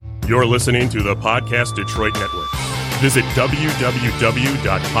You're listening to the Podcast Detroit Network. Visit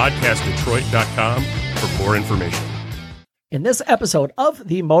www.podcastdetroit.com for more information. In this episode of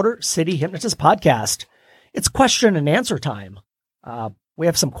the Motor City Hypnotist podcast, it's question and answer time. We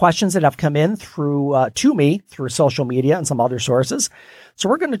have some questions that have come in to me through social media and some other sources. So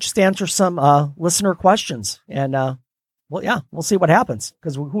we're going to just answer some listener questions, and we'll see what happens,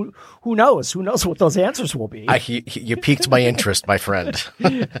 because who knows? Who knows what those answers will be? You piqued my interest, my friend.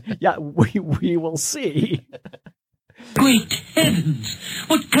 Yeah, we will see. Great heavens!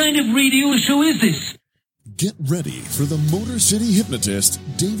 What kind of radio show is this? Get ready for the Motor City Hypnotist,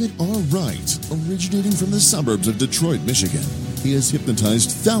 David R. Wright, originating from the suburbs of Detroit, Michigan. He has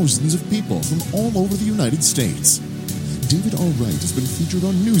hypnotized thousands of people from all over the United States. David R. Wright has been featured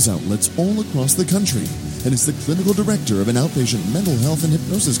on news outlets all across the country and is the clinical director of an outpatient mental health and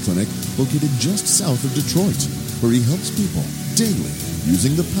hypnosis clinic located just south of Detroit, where he helps people daily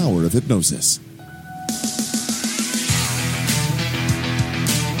using the power of hypnosis.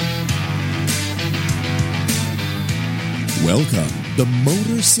 Welcome, the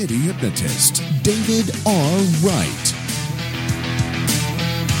Motor City Hypnotist, David R. Wright.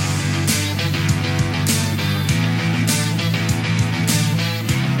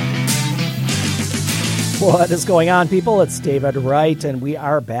 What is going on, people? It's David Wright, and we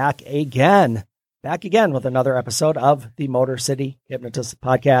are back again with another episode of the Motor City Hypnotist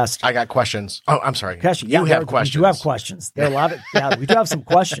podcast. I got questions. Oh, I'm sorry. You have questions. You have questions. There are a lot of, we do have some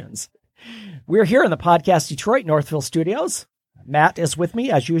questions. We're here in the Podcast Detroit Northville studios. Matt is with me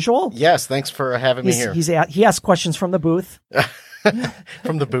as usual. Yes, thanks for having me here. He asks questions from the booth.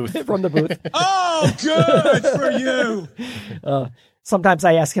 From the booth. From the booth. Oh, good for you. Sometimes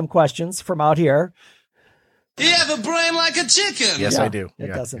I ask him questions from out here. You have a brain like a chicken. Yes, I do. It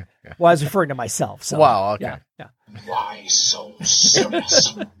doesn't. Yeah. Well, I was referring to myself. So, wow, okay. Yeah. Why so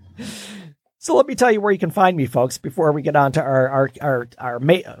serious? So let me tell you where you can find me, folks, before we get on to our can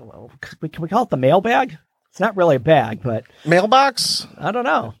we call it the mailbag? It's not really a bag, but mailbox. I don't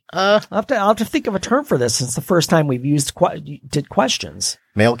know. I'll have to think of a term for this. Since the first time we've did questions.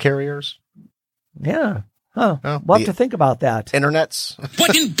 Mail carriers. Yeah. Huh. Oh, we'll have to think about that. Internets.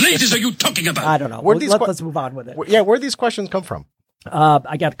 What in blazes are you talking about? I don't know. Let's move on with it. Where'd these questions come from?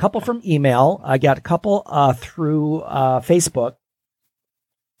 I got a couple from email. I got a couple through Facebook.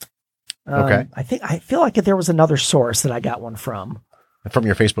 Okay. I feel like there was another source that I got one from. From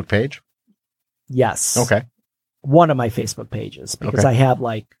your Facebook page? Yes. Okay. One of my Facebook pages, because I have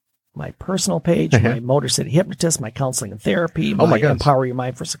like my personal page, my Motor City Hypnotist, my counseling and therapy, my Empower Your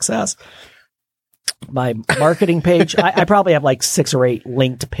Mind for Success, my marketing page. I probably have like 6 or 8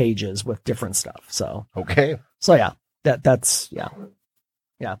 linked pages with different stuff. So okay. So yeah, that's yeah.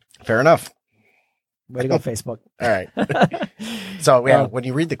 Fair enough. Way to go, Facebook. All right. So yeah, when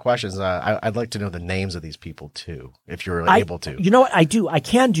you read the questions, I'd like to know the names of these people too, if you're able to. You know what? I do. I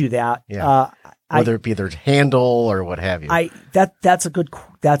can do that. Yeah. Whether it be their handle or what have you. That's a good.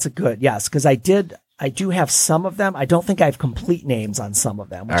 Yes, because I do have some of them. I don't think I have complete names on some of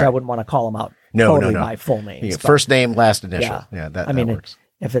them, which I wouldn't want to call them out. No. My full names. Yeah, first name, last initial. Yeah, that works.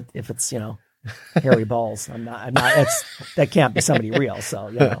 If it's Harry Balls, I'm not. That can't be somebody real. So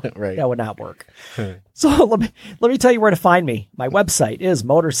right. That would not work. So let me tell you where to find me. My website is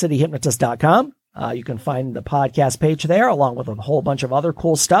motorcityhypnotist.com. You can find the podcast page there, along with a whole bunch of other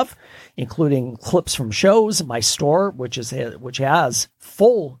cool stuff, including clips from shows. My store, which has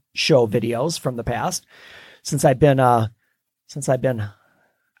full show videos from the past, since I've been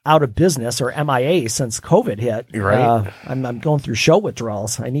out of business, or MIA, since COVID hit. Right. I'm going through show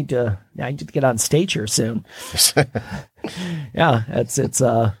withdrawals. I need to get on stage here soon. Yeah, it's That's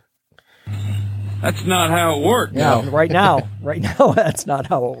not how it works. Yeah, right now, that's not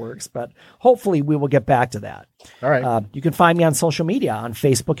how it works. But hopefully, we will get back to that. All right. You can find me on social media, on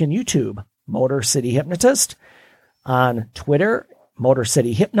Facebook and YouTube, Motor City Hypnotist, on Twitter, Motor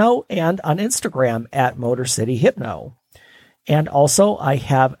City Hypno, and on Instagram at Motor City Hypno. And also, I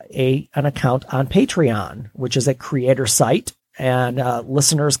have an account on Patreon, which is a creator site, and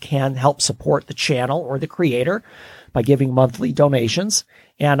listeners can help support the channel or the creator by giving monthly donations.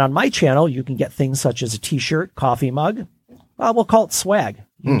 And on my channel, you can get things such as a t-shirt, coffee mug. We'll call it swag.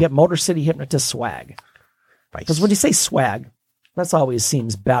 You can get Motor City Hypnotist swag. Because when you say swag, that always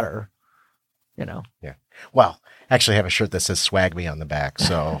seems better, Yeah. Well, I actually have a shirt that says "Swag Me" on the back,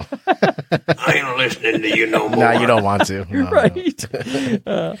 so I ain't listening to you no more. No, you don't want to. No, right.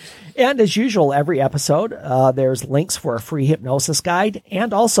 No. And as usual, every episode, there's links for a free hypnosis guide.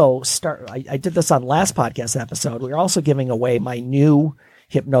 And also, I did this on last podcast episode. We're also giving away my new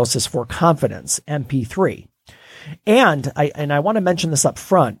Hypnosis for Confidence MP3. And I want to mention this up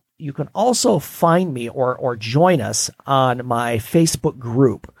front. you can also find me or join us on my Facebook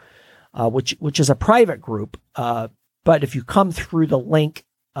group, which is a private group. But if you come through the link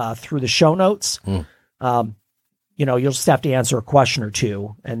through the show notes, you'll just have to answer a question or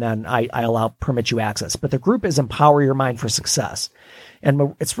two, and then I permit you access. But the group is Empower Your Mind for Success.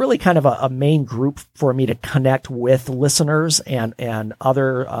 And it's really kind of a main group for me to connect with listeners and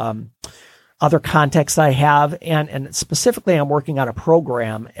other contacts I have. And specifically, I'm working on a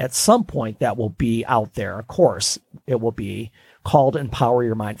program at some point that will be out there. Of course, it will be called Empower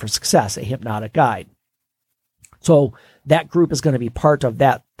Your Mind for Success, a hypnotic guide. So that group is going to be part of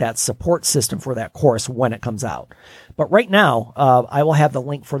that support system for that course when it comes out. But right now, I will have the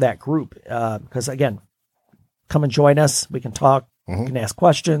link for that group because, again, come and join us. We can talk. We can ask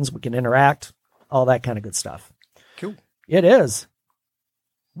questions. We can interact. All that kind of good stuff. Cool. It is.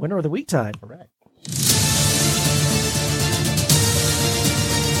 Winner of the week time. All right.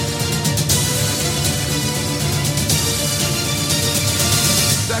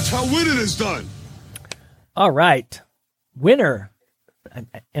 That's how winning is done. All right. Winner.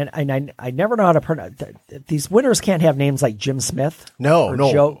 And I never know how to pronounce these winners. Can't have names like Jim Smith. No.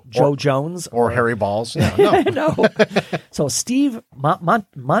 Joe Jones. Or Harry Balls. No. No. So Steve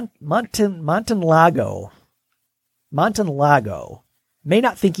Montanlago may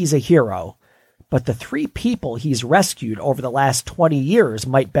not think he's a hero, but the 3 people he's rescued over the last 20 years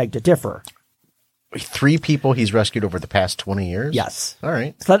might beg to differ. 3 people he's rescued over the past 20 years? Yes. All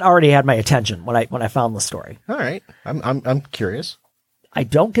right. So that already had my attention when I found the story. All right. I'm curious. I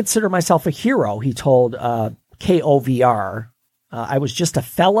don't consider myself a hero, he told KOVR. I was just a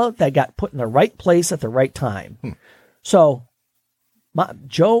fella that got put in the right place at the right time. So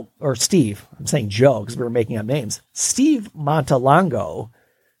Joe, or Steve, I'm saying Joe because we were making up names. Steve Montalongo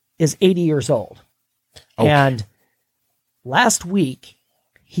is 80 years old. Okay. And last week,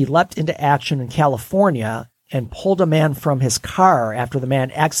 he leapt into action in California and pulled a man from his car after the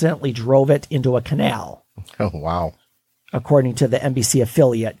man accidentally drove it into a canal. Oh, wow. According to the NBC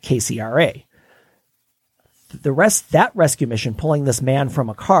affiliate KCRA. That rescue mission, pulling this man from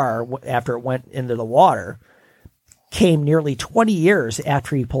a car after it went into the water, came nearly 20 years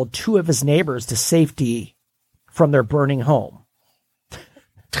after he pulled 2 of his neighbors to safety from their burning home.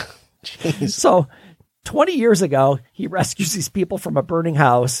 Jeez. So 20 years ago, he rescues these people from a burning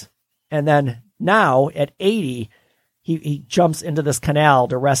house. And then now at 80, he jumps into this canal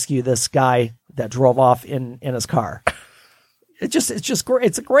to rescue this guy that drove off in his car. It's just great.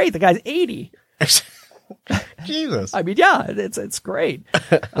 It's great. The guy's 80. Jesus. I mean, yeah, it's great.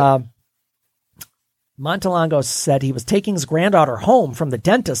 Montalongo said he was taking his granddaughter home from the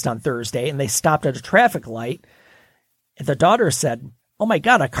dentist on Thursday, and they stopped at a traffic light. And the daughter said, "Oh my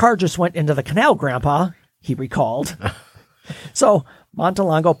God, a car just went into the canal, Grandpa," he recalled. So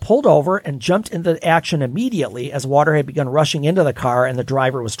Montalongo pulled over and jumped into action immediately as water had begun rushing into the car and the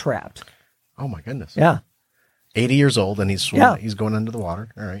driver was trapped. Oh my goodness. Yeah. 80 years old and he's going under the water.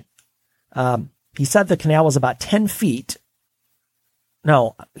 All right. He said the canal was about 10 feet.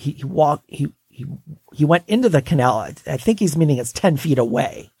 No, he went into the canal. I think he's meaning it's 10 feet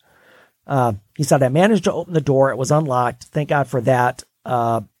away. He said, "I managed to open the door. It was unlocked. Thank God for that.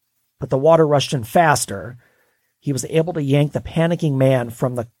 But the water rushed in faster. He was able to yank the panicking man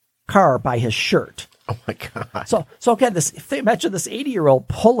from the car by his shirt." Oh my God. So again, if they imagine this 80-year-old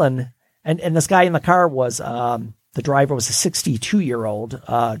pulling, and this guy in the car was, the driver was a 62-year-old,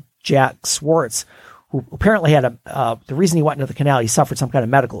 Jack Swartz, who apparently had the reason he went into the canal, he suffered some kind of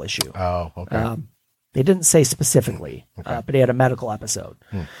medical issue. Oh, okay. They didn't say specifically, but he had a medical episode.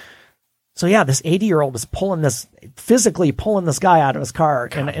 So yeah, this 80-year-old is physically pulling this guy out of his car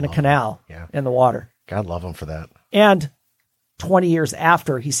in a canal in the water. God love him for that. And 20 years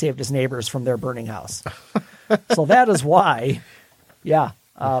after, he saved his neighbors from their burning house. So that is why, yeah.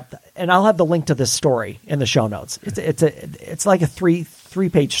 And I'll have the link to this story in the show notes. It's like a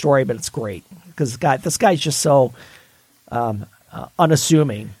three-page story, but it's great because this guy's just so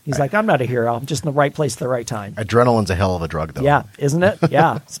unassuming. He's like, "I'm not a hero. I'm just in the right place at the right time." Adrenaline's a hell of a drug, though. Yeah, isn't it?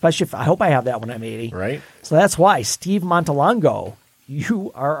 Yeah, especially I hope I have that when I'm 80. Right. So that's why, Steve Montalongo,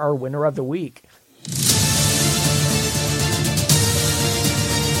 you are our winner of the week.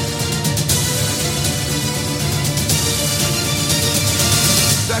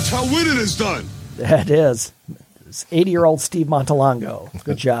 That's how winning is done. That is. It's 80-year-old Steve Montalongo.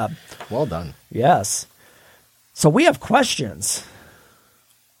 Good job. Well done. Yes. So we have questions.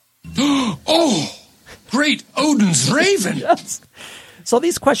 Oh, great Odin's raven. Yes. So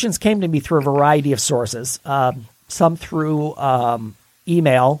these questions came to me through a variety of sources. Some through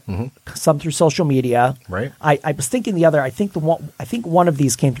email, some through social media. Right. I was thinking I think one of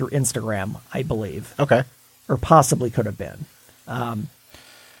these came through Instagram, I believe. Okay. Or possibly could have been.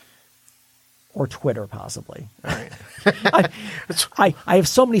 Or Twitter, possibly. All right. I have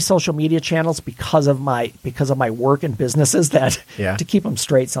so many social media channels because of my work and businesses that to keep them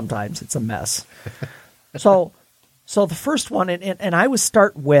straight sometimes it's a mess. So the first one, and I would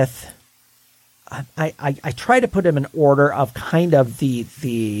start with, I try to put them in order of kind of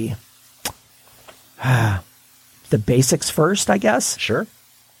the basics first, I guess. Sure.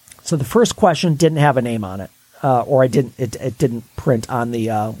 So the first question didn't have a name on it, or it didn't print on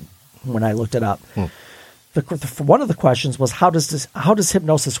the when I looked it up. One of the questions was how does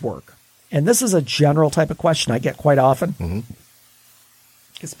hypnosis work? And this is a general type of question I get quite often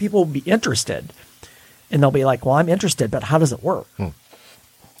because people will be interested and they'll be like, well, I'm interested, but how does it work?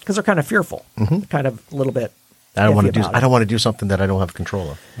 Because they're kind of fearful, kind of a little bit. I don't want to do something that I don't have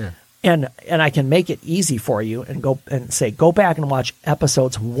control of. Yeah. And I can make it easy for you and go back and watch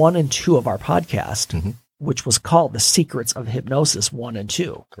episodes 1 and 2 of our podcast, which was called The Secrets of Hypnosis 1 and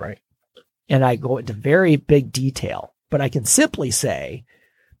 2. Right. And I go into very big detail, but I can simply say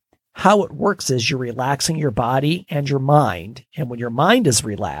how it works is you're relaxing your body and your mind. And when your mind is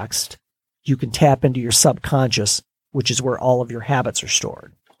relaxed, you can tap into your subconscious, which is where all of your habits are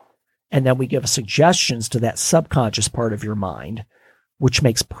stored. And then we give suggestions to that subconscious part of your mind, which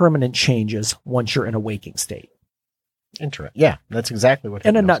makes permanent changes once you're in a waking state. Interesting. Yeah, that's exactly what.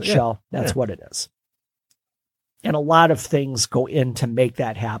 In a nutshell, that's what it is. And a lot of things go in to make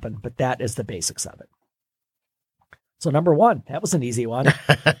that happen, but that is the basics of it. So number 1, that was an easy one. Like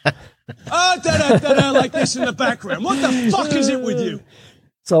this in the background. What the fuck is it with you?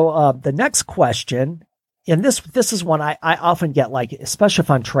 So the next question, and this is one I often get, like, especially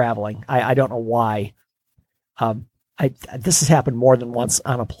if I'm traveling. I don't know why. This has happened more than once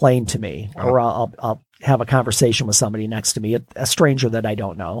on a plane to me, or I'll have a conversation with somebody next to me, a stranger that I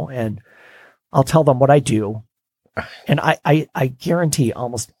don't know, and I'll tell them what I do. And I guarantee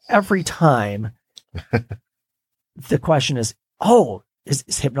almost every time the question is, oh, is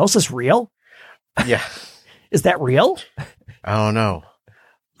hypnosis real? Yeah. Is that real? Oh, no.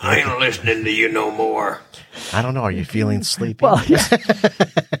 I ain't listening to you no more. I don't know. Are you feeling sleepy? Well, yeah.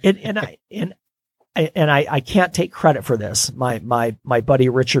 and I can't take credit for this. My buddy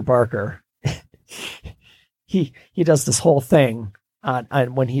Richard Barker, he does this whole thing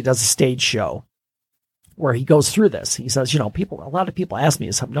on when he does a stage show where he goes through this. He says, a lot of people ask me,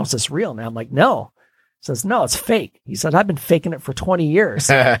 is hypnosis real? And I'm like, no. He says, no, it's fake. He said, I've been faking it for 20 years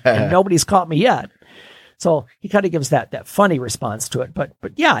and nobody's caught me yet. So he kind of gives that funny response to it, but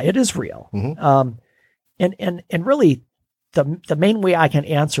yeah, it is real. And really the main way I can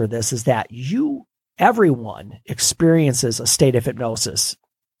answer this is that everyone experiences a state of hypnosis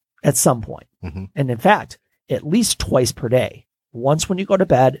at some point. And in fact, at least twice per day, once when you go to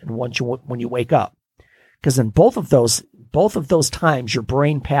bed and once when you wake up. Because in both of those times, your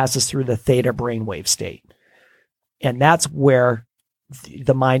brain passes through the theta brainwave state. And that's where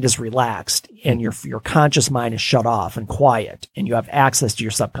the mind is relaxed and your conscious mind is shut off and quiet, and you have access to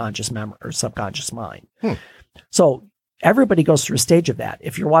your subconscious memory or subconscious mind. So everybody goes through a stage of that.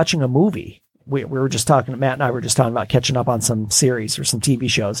 If you're watching a movie, we were just talking, Matt and I were just talking about catching up on some series or some TV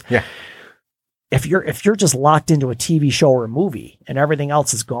shows. Yeah. If you're just locked into a TV show or a movie and everything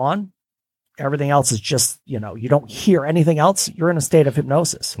else is gone, everything else is just, you don't hear anything else, you're in a state of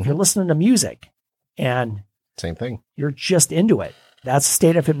hypnosis. If you're listening to music and same thing, you're just into it, that's a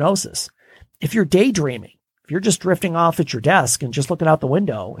state of hypnosis. If you're daydreaming, if you're just drifting off at your desk and just looking out the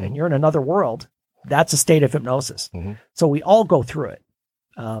window and you're in another world, that's a state of hypnosis. So we all go through it.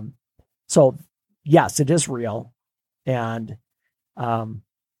 So yes, it is real. And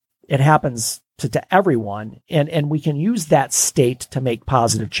it happens to everyone. And we can use that state to make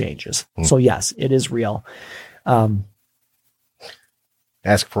positive changes. So yes, it is real.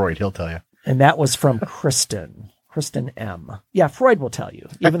 Ask Freud, he'll tell you. And that was from Kristen M. Yeah, Freud will tell you,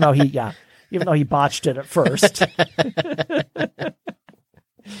 even though he botched it at first.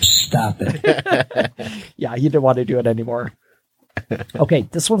 Stop it. Yeah, he didn't want to do it anymore. Okay,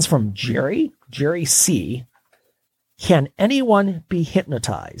 this one's from Jerry C. Can anyone be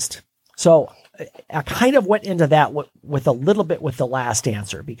hypnotized? So I kind of went into that with a little bit with the last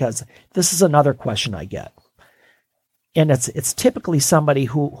answer, because this is another question I get. And it's typically somebody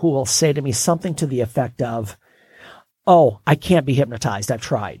who will say to me something to the effect of, oh, I can't be hypnotized. I've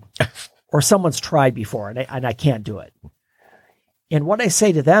tried. Or someone's tried before and I can't do it. And what I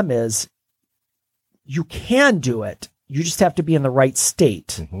say to them is, you can do it. You just have to be in the right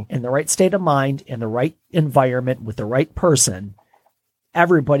state, in the right state of mind, in the right environment with the right person.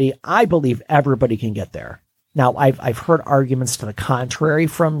 I believe everybody can get there. Now, I've heard arguments to the contrary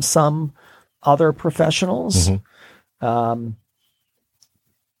from some other professionals.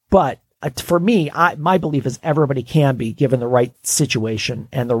 But for me, my belief is everybody can be, given the right situation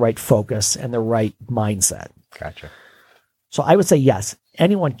and the right focus and the right mindset. Gotcha. So I would say, yes,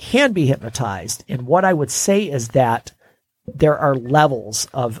 anyone can be hypnotized. And what I would say is that there are levels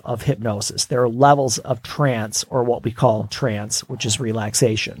of hypnosis. There are levels of trance, or what we call trance, which is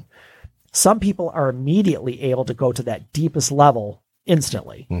relaxation. Some people are immediately able to go to that deepest level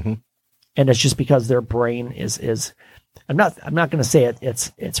instantly. And it's just because their brain is I'm not going to say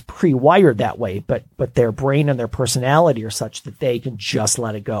it's pre-wired that way, but their brain and their personality are such that they can just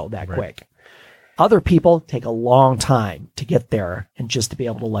let it go that quick. Other people take a long time to get there and just to be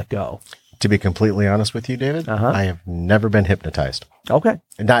able to let go. To be completely honest with you, David, I have never been hypnotized. Okay.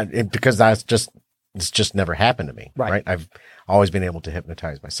 And not because it's just never happened to me. Right. I've always been able to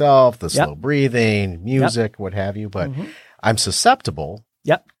hypnotize myself, the slow breathing, music, what have you, but I'm susceptible.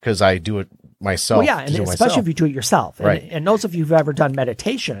 Because I do it myself. Well, yeah, and especially if you do it yourself. Right. And those of you who've ever done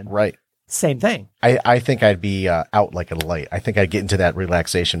meditation, same thing. I think I'd be out like a light. I think I'd get into that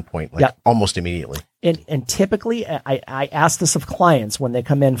relaxation point almost immediately. And typically, I ask this of clients when they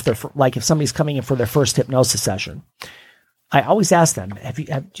come in for if somebody's coming in for their first hypnosis session, I always ask them,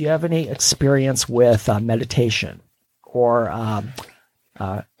 do you have any experience with meditation or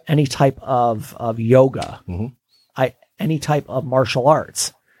any type of yoga? Any type of martial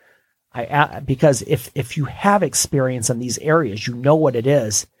arts. Because if you have experience in these areas, you know what it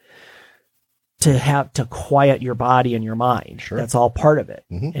is to have to quiet your body and your mind. That's all part of it.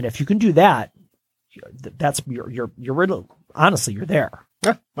 And if you can do that, that's you're really, honestly, you're there.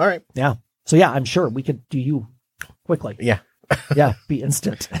 Yeah. All right. Yeah. So yeah, I'm sure we could do you quickly. Yeah. Yeah. Be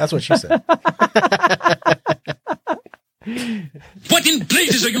instant. That's what she said. What in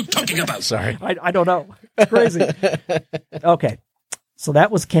blazes are you talking about? Sorry. I don't know. It's crazy. Okay. So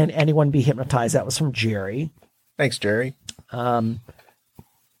that was, can anyone be hypnotized? That was from Jerry. Thanks, Jerry. Oh,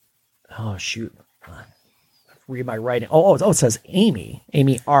 shoot. Read my writing. Oh, it says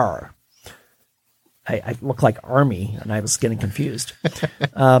Amy R. I look like Army, and I was getting confused.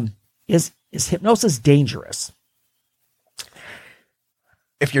 Is hypnosis dangerous?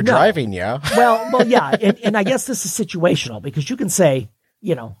 If you're driving, yeah. Well, yeah. And I guess this is situational, because you can say,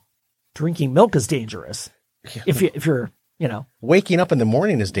 drinking milk is dangerous. If you're, waking up in the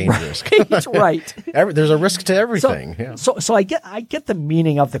morning is dangerous. Right. There's a risk to everything. So I get the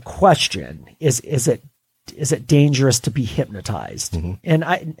meaning of the question. Is it dangerous to be hypnotized?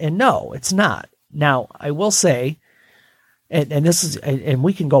 And no, it's not. Now, I will say, and this is, and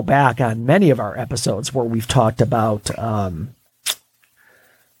we can go back on many of our episodes where we've talked about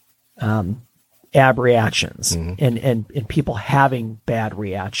ab reactions and people having bad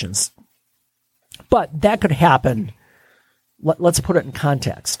reactions. But that could happen. Let's put it in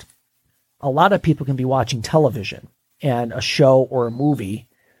context. A lot of people can be watching television and a show or a movie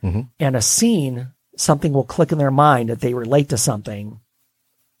and a scene, something will click in their mind that they relate to something,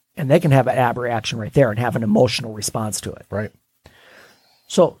 and they can have an ab reaction right there and have an emotional response to it. Right.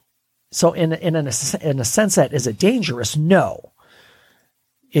 So in a sense, that is it dangerous? No.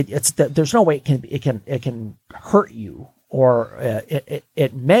 There's no way it can hurt you, or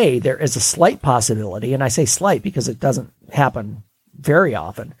it may. There is a slight possibility, and I say slight because it doesn't happen very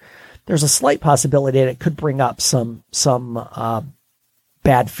often. There's a slight possibility that it could bring up some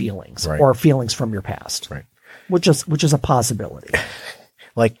bad feelings or feelings from your past, which is a possibility.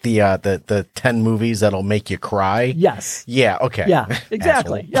 Like the 10 movies that'll make you cry. Yes. Yeah. Okay. Yeah.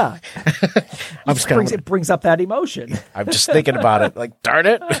 Exactly. Yeah. It brings up that emotion. I'm just thinking about it. Like, darn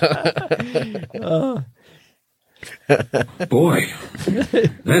it. Boy,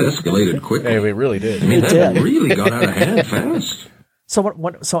 that escalated quickly. Hey, we really did. I mean, that really got out of hand fast.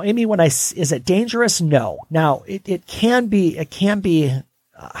 So Amy, is it dangerous? No. Now it can be.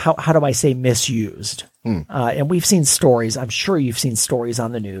 How do I say misused? And we've seen stories. I'm sure you've seen stories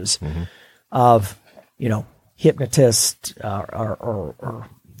on the news of, hypnotists or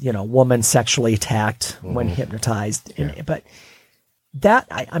woman sexually attacked when hypnotized. But that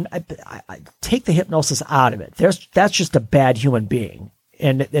I take the hypnosis out of it. That's just a bad human being.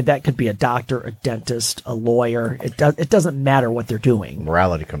 And that could be a doctor, a dentist, a lawyer. It doesn't matter what they're doing.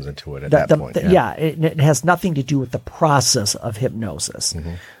 Morality comes into it at that point. It has nothing to do with the process of hypnosis.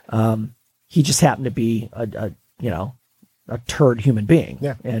 He just happened to be a turd human being.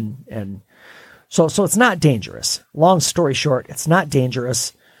 Yeah. And so it's not dangerous. Long story short, it's not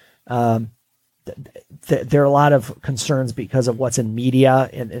dangerous. There are a lot of concerns because of what's in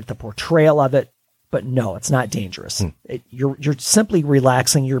media and the portrayal of it. but no, it's not dangerous. You're simply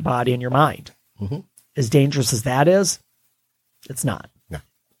relaxing your body and your mind. As dangerous as that is, it's not.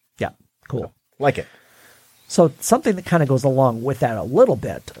 Yeah. Cool. Like it. So something that kind of goes along with that a little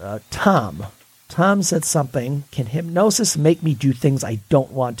bit. Tom said something. Can hypnosis make me do things I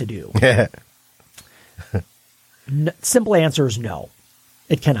don't want to do? Simple answer is no.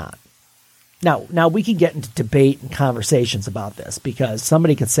 It cannot. Now we can get into debate and conversations about this, because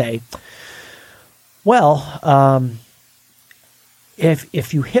somebody could say, well,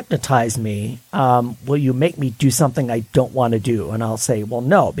 if you hypnotize me, will you make me do something I don't want to do? And I'll say, well,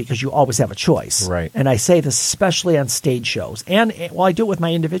 no, because you always have a choice. Right. And I say this especially on stage shows, and well, I do it with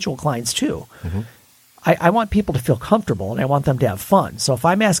my individual clients too. I want people to feel comfortable, and I want them to have fun. So if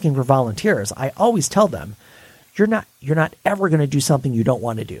I'm asking for volunteers, I always tell them, you're not ever going to do something you don't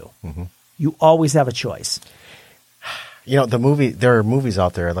want to do. You always have a choice. You know, there are movies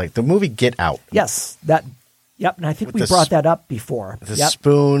out there, like the movie Get Out. Yes, yep. And I think we brought that up before. The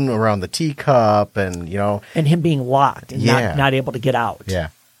spoon around the teacup, and and him being locked and not able to get out. Yeah.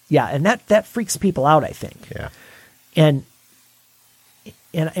 And that freaks people out, I think. Yeah. And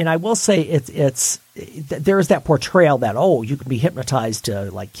I will say it's there is that portrayal that, oh, you can be hypnotized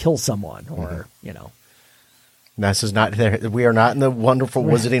to like kill someone, or This is not. We are not in the wonderful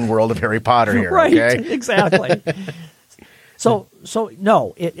wizarding world of Harry Potter here. Right? Okay? Exactly. So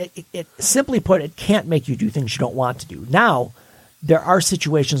no. It simply put, it can't make you do things you don't want to do. Now, there are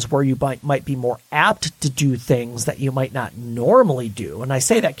situations where you might be more apt to do things that you might not normally do, and I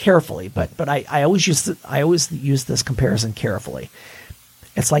say that carefully. But I always use this comparison carefully.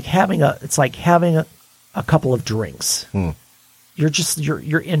 It's like having a couple of drinks.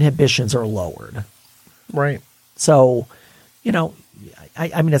 Your inhibitions are lowered. Right. So,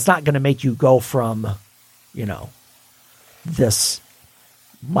 I mean, it's not going to make you go from, this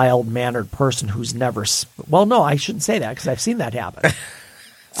mild-mannered person who's never. Well, no, I shouldn't say that, because I've seen that happen.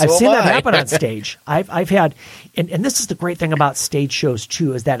 I've seen that happen on stage. I've had, and this is the great thing about stage shows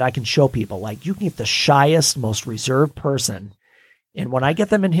too, is that I can show people, like, you can get the shyest, most reserved person, and when I get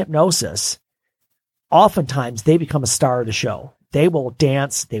them in hypnosis, oftentimes they become a star of the show. They will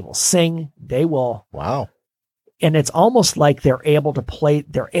dance, they will sing, they will. Wow. And it's almost like they're able to play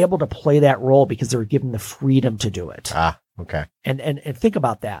that role because they're given the freedom to do it. Okay. And think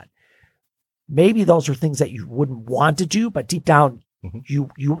about that. Maybe those are things that you wouldn't want to do, but deep down, you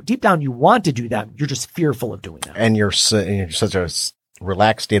want to do them. You're just fearful of doing them. And you're in such a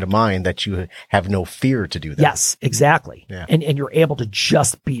relaxed state of mind that you have no fear to do that. Yes, exactly. Yeah. And you're able to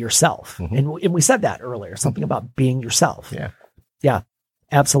just be yourself. And we said that earlier, something about being yourself. Yeah. Yeah,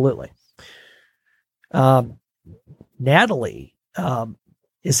 absolutely. Natalie,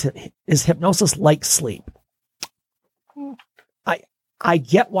 is hypnosis like sleep? I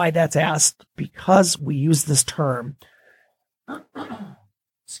get why that's asked, because we use this term.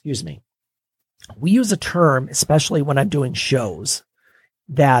 Excuse me. We use a term, especially when I'm doing shows,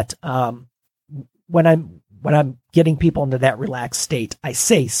 that when I'm getting people into that relaxed state, I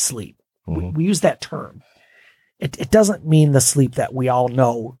say sleep. We use that term. It doesn't mean the sleep that we all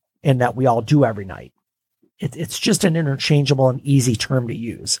know and that we all do every night. It's just an interchangeable and easy term to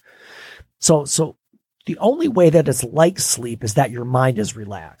use. So the only way that it's like sleep is that your mind is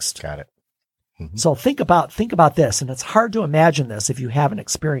relaxed. Got it. So think about this, and it's hard to imagine this if you haven't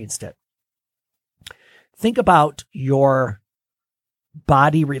experienced it. Think about your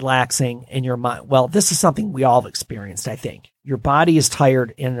body relaxing and your mind. Well, this is something we all have experienced, I think. Your body is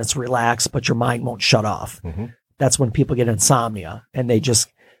tired and it's relaxed, but your mind won't shut off. That's when people get insomnia and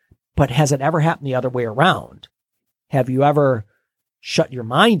but has it ever happened the other way around? Have you ever shut your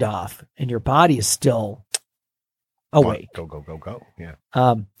mind off and your body is still awake? Go. Yeah.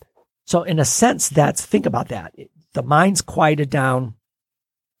 So in a sense, think about that. The mind's quieted down,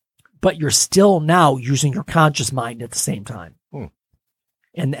 but you're still now using your conscious mind at the same time.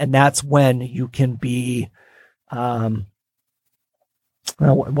 And that's when you can be, what's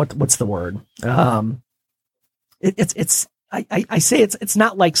the word? I say it's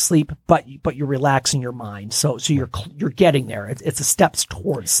not like sleep, but you're relaxing your mind. So you're getting there. It's a steps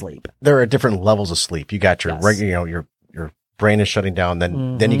towards sleep. There are different levels of sleep. You got your regular, your brain is shutting down.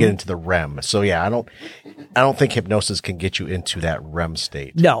 Then you get into the REM. So yeah, I don't think hypnosis can get you into that REM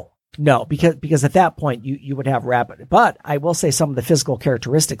state. No, because at that point you would have rapid. But I will say some of the physical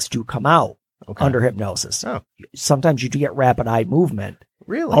characteristics do come out under hypnosis. Oh. Sometimes you do get rapid eye movement.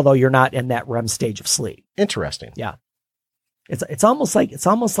 Really? Although you're not in that REM stage of sleep. Interesting. Yeah. It's almost like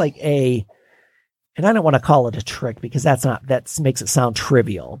a, and I don't want to call it a trick because that makes it sound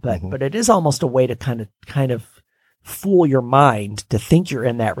trivial, but it is almost a way to kind of fool your mind to think you're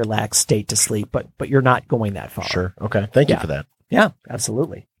in that relaxed state to sleep, but you're not going that far. Sure. Okay. Thank you for that. Yeah,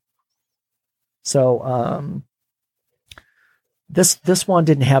 absolutely. So, this one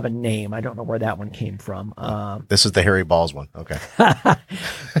didn't have a name. I don't know where that one came from. This is the Harry Balls one. Okay.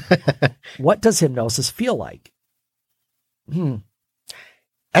 What does hypnosis feel like?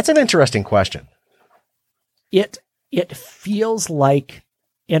 That's an interesting question. It feels like,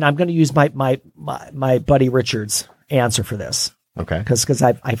 and I'm going to use my buddy Richard's answer for this. Okay. Because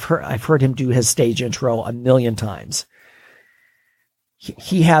I've heard him do his stage intro a million times.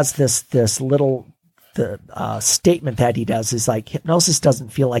 He has this little statement that he does is like, hypnosis doesn't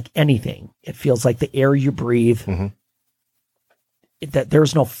feel like anything. It feels like the air you breathe. That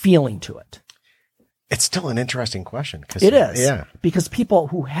there's no feeling to it. It's still an interesting question. It is. Yeah. Because people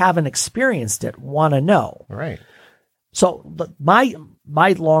who haven't experienced it want to know. Right. So my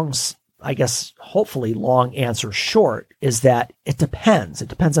long, I guess, hopefully long answer short is that it depends. It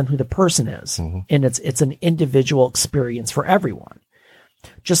depends on who the person is. And it's an individual experience for everyone.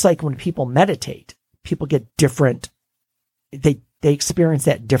 Just like when people meditate, people get different, they experience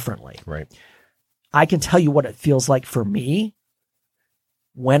that differently. Right. I can tell you what it feels like for me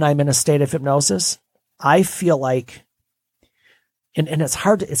when I'm in a state of hypnosis. I feel like, and it's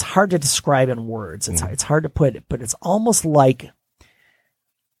hard to describe in words. It's hard to put it, but it's almost like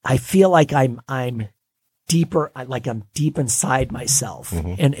I feel like I'm deeper, like I'm deep inside myself,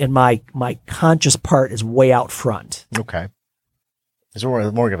 and my conscious part is way out front. Okay. Is it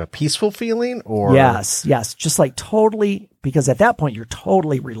more of a peaceful feeling, or? Yes. Just like totally, because at that point you're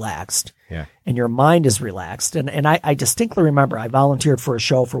totally relaxed. Yeah. And your mind is relaxed. And I distinctly remember I volunteered for a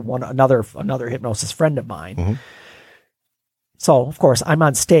show for another hypnosis friend of mine. So of course I'm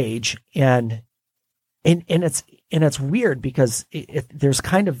on stage and it's weird because there's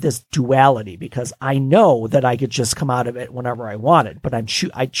kind of this duality, because I know that I could just come out of it whenever I wanted, but I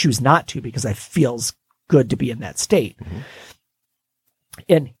choose not to because it feels good to be in that state.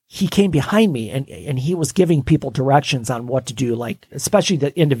 And he came behind me and he was giving people directions on what to do, like, especially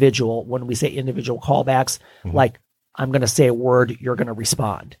the individual, when we say individual callbacks, like, I'm going to say a word, you're going to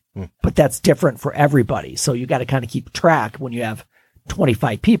respond. But that's different for everybody. So you got to kind of keep track when you have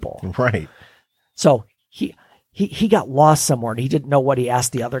 25 people. Right. So he got lost somewhere and he didn't know what he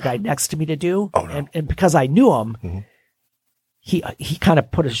asked the other guy next to me to do. Oh, no. And because I knew him, he kind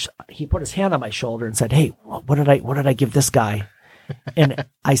of put his hand on my shoulder and said, "Hey, what did I give this guy?" And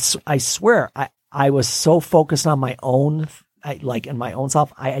I swear, I was so focused on my own, in my own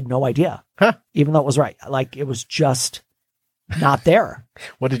self, I had no idea, even though it was right. Like, it was just not there.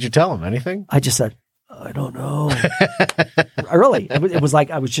 What did you tell him? Anything? I just said, "I don't know." It was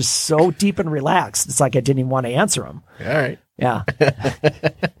like I was just so deep and relaxed. It's like I didn't even want to answer him. All right. Yeah.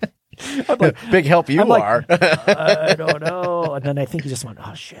 Like, big help you are. I don't know. And then I think he just went,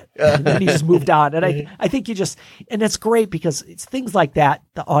 "Oh shit." And then he just moved on. And I think and it's great because it's things like that.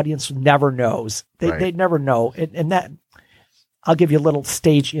 The audience never knows. They never know. And that, I'll give you a little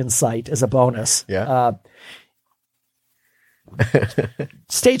stage insight as a bonus. Yeah.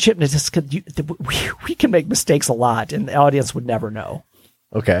 Stage hypnotists we can make mistakes a lot and the audience would never know.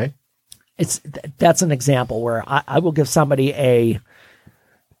 Okay. That's an example where I will give somebody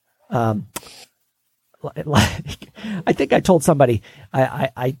I think I told somebody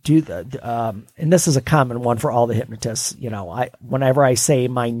I do and this is a common one for all the hypnotists. Whenever I say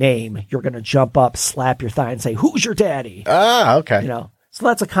my name, you're going to jump up, slap your thigh, and say, "Who's your daddy?" Ah, okay. So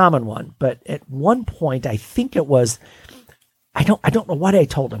that's a common one. But at one point, I think it was, I don't know what I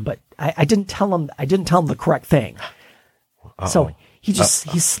told him, but I didn't tell him the correct thing. Uh-oh. So he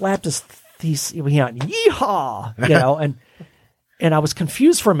slapped he went, "Yeehaw!" And I was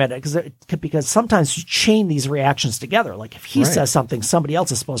confused for a minute because sometimes you chain these reactions together. Like if he says something, somebody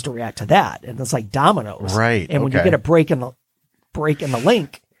else is supposed to react to that, and it's like dominoes. Right. And when you get a break in the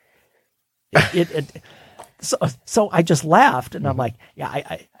link, so I just laughed, and I'm like,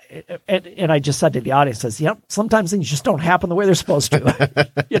 yeah, and I just said to the audience, sometimes things just don't happen the way they're supposed to,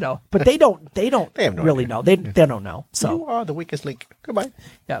 But they don't really know. They don't know. So you are the weakest link. Goodbye.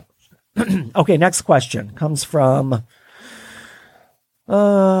 Yeah. Okay. Next question comes from.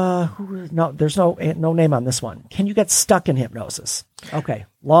 No, there's no name on this one. Can you get stuck in hypnosis? Okay.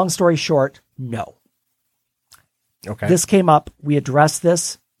 Long story short, no. Okay. This came up. We addressed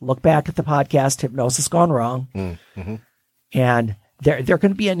this. Look back at the podcast, Hypnosis Gone Wrong. And there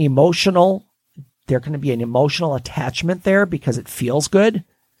can be an emotional attachment there because it feels good,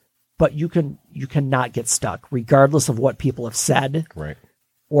 but you cannot get stuck regardless of what people have said. Right.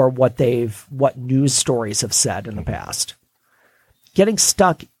 Or what news stories have said in the past. getting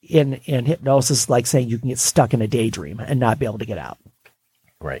stuck in hypnosis, like saying you can get stuck in a daydream and not be able to get out.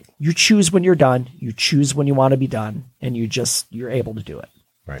 Right. You choose when you're done. You choose when you want to be done, and you're able to do it.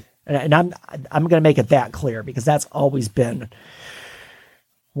 Right. And I'm going to make it that clear, because that's always been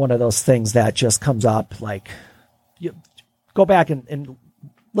one of those things that just comes up. Like, you go back and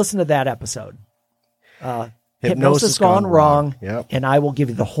listen to that episode. Hypnosis gone wrong. Yep. And I will give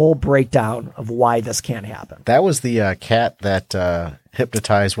you the whole breakdown of why this can't happen. That was the cat that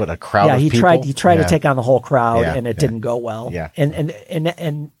hypnotized a crowd of people. He tried to take on the whole crowd, and it didn't go well. Yeah. And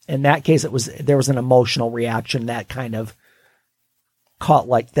in that case, there was an emotional reaction that kind of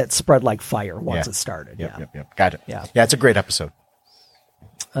that spread like fire once it started. Yep. Got it. Yeah. Yeah, it's a great episode.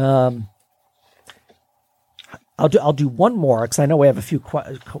 I'll do one more, because I know we have a few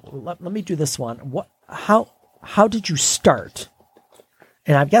questions. Let me do this one. How did you start?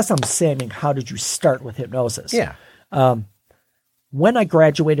 And I guess I'm saying, how did you start with hypnosis? Yeah. When I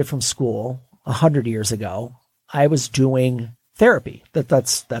graduated from school 100 years ago, I was doing therapy.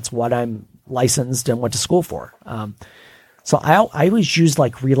 That's what I'm licensed and went to school for. So I always used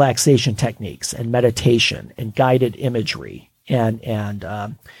like relaxation techniques and meditation and guided imagery and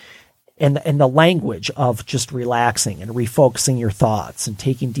the language of just relaxing and refocusing your thoughts and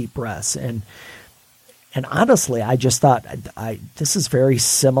taking deep breaths. And honestly, I just thought this is very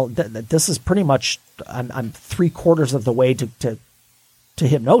similar. This is pretty much, I'm 3/4 of the way to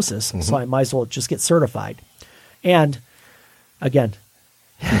hypnosis. So I might as well just get certified. And again,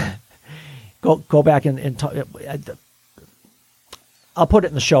 go back and talk. I'll put it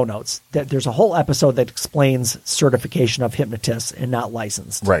in the show notes. There's a whole episode that explains certification of hypnotists and not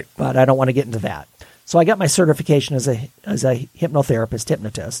licensed. Right. But I don't want to get into that. So I got my certification as a hypnotherapist,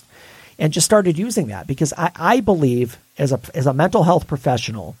 hypnotist, and just started using that, because I believe as a mental health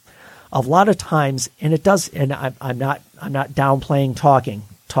professional, a lot of times, and it does, and I'm not downplaying talking.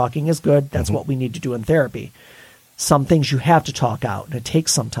 Talking is good. That's what we need to do in therapy. Some things you have to talk out, and it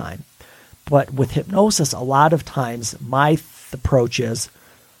takes some time. But with hypnosis, a lot of times my approach is,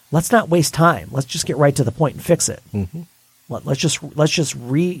 let's not waste time. Let's just get right to the point and fix it. Let's just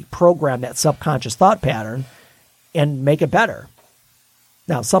reprogram that subconscious thought pattern and make it better.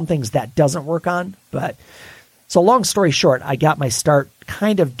 Now, some things that doesn't work on, but so long story short, I got my start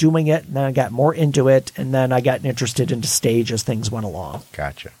kind of doing it, and then I got more into it, and then I got interested into stage as things went along.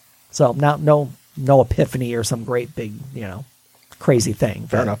 Gotcha. So now no epiphany or some great big, crazy thing.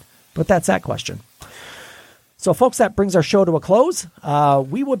 Fair enough. But that's that question. So, folks, that brings our show to a close.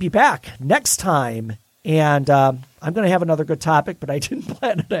 We will be back next time, and I'm going to have another good topic, but I didn't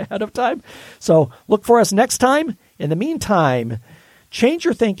plan it ahead of time. So look for us next time. In the meantime, change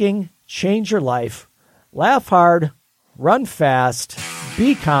your thinking, change your life, laugh hard, run fast,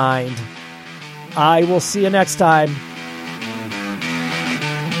 be kind. I will see you next time.